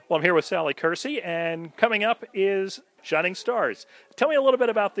Well, I'm here with Sally Kersey, and coming up is Shining Stars. Tell me a little bit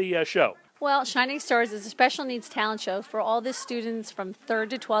about the show. Well, Shining Stars is a special needs talent show for all the students from 3rd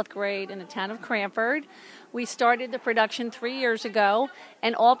to 12th grade in the town of Cranford. We started the production 3 years ago,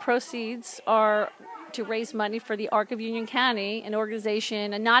 and all proceeds are to raise money for the Arc of Union County, an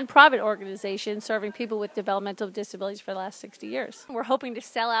organization, a nonprofit organization serving people with developmental disabilities for the last 60 years. We're hoping to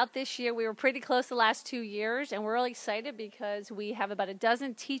sell out this year. We were pretty close the last 2 years, and we're really excited because we have about a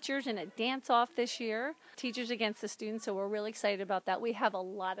dozen teachers in a dance-off this year, Teachers Against the Students, so we're really excited about that. We have a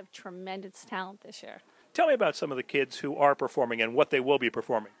lot of tremendous talent this year. Tell me about some of the kids who are performing and what they will be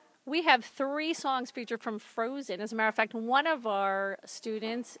performing. We have 3 songs featured from Frozen. As a matter of fact, one of our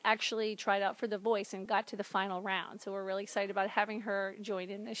students actually tried out for The Voice and got to the final round. So we're really excited about having her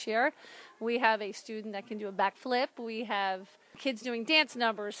join in this year. We have a student that can do a backflip. We have kids doing dance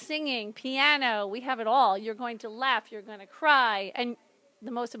numbers, singing, piano. We have it all. You're going to laugh. You're going to cry. And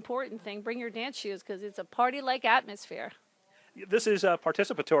the most important thing, bring your dance shoes because it's a party-like atmosphere. This is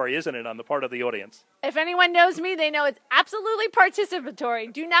participatory, isn't it, on the part of the audience? If anyone knows me, they know it's absolutely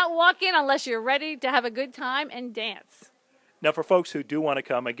participatory. Do not walk in unless you're ready to have a good time and dance. Now, for folks who do want to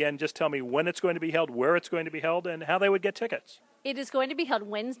come, again, just tell me when it's going to be held, where it's going to be held, and how they would get tickets. It is going to be held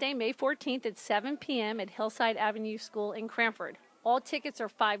Wednesday, May 14th at 7 p.m. at Hillside Avenue School in Cranford. All tickets are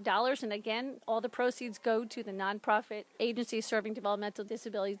 $5, and again, all the proceeds go to the nonprofit agency serving developmental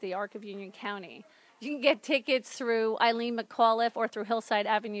disabilities, the Arc of Union County. You can get tickets through Eileen McAuliffe or through Hillside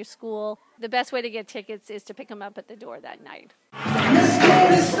Avenue School. The best way to get tickets is to pick them up at the door that night. Let's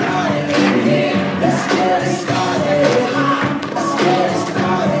get it started. Let's get it started. Let's get it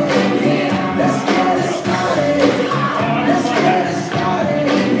started. Let's get it started. Let's get it started.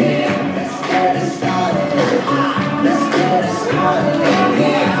 Let's get it started. Let's get it started.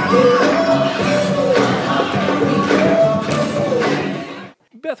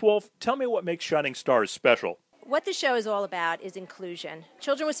 Beth Wolf, tell me what makes Shining Stars special. What the show is all about is inclusion.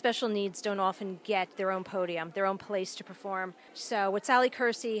 Children with special needs don't often get their own podium, their own place to perform. So what Sally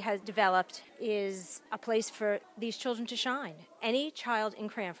Kersey has developed is a place for these children to shine. Any child in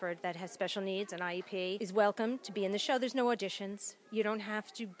Cranford that has special needs, an IEP, is welcome to be in the show. There's no auditions. You don't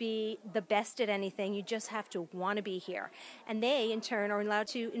have to be the best at anything. You just have to want to be here. And they, in turn, are allowed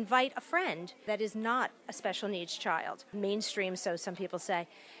to invite a friend that is not a special needs child, mainstream, so some people say,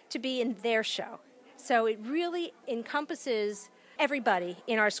 to be in their show. So it really encompasses everybody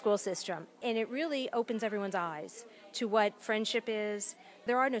in our school system, and it really opens everyone's eyes to what friendship is.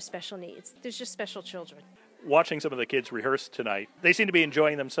 There are no special needs. There's just special children. Watching some of the kids rehearse tonight, they seem to be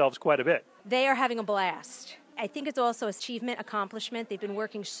enjoying themselves quite a bit. They are having a blast. I think it's also achievement, accomplishment. They've been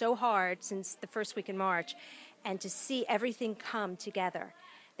working so hard since the first week in March, and to see everything come together.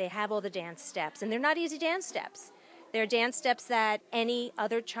 They have all the dance steps, and they're not easy dance steps. They're dance steps that any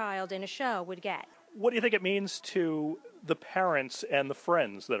other child in a show would get. What do you think it means to the parents and the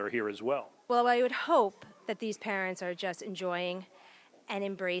friends that are here as well? Well, I would hope that these parents are just enjoying and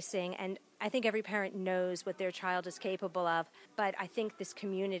embracing, and I think every parent knows what their child is capable of, but I think this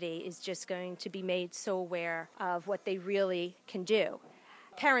community is just going to be made so aware of what they really can do.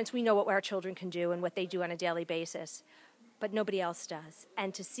 Parents, we know what our children can do and what they do on a daily basis, but nobody else does.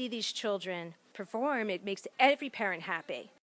 And to see these children perform, it makes every parent happy.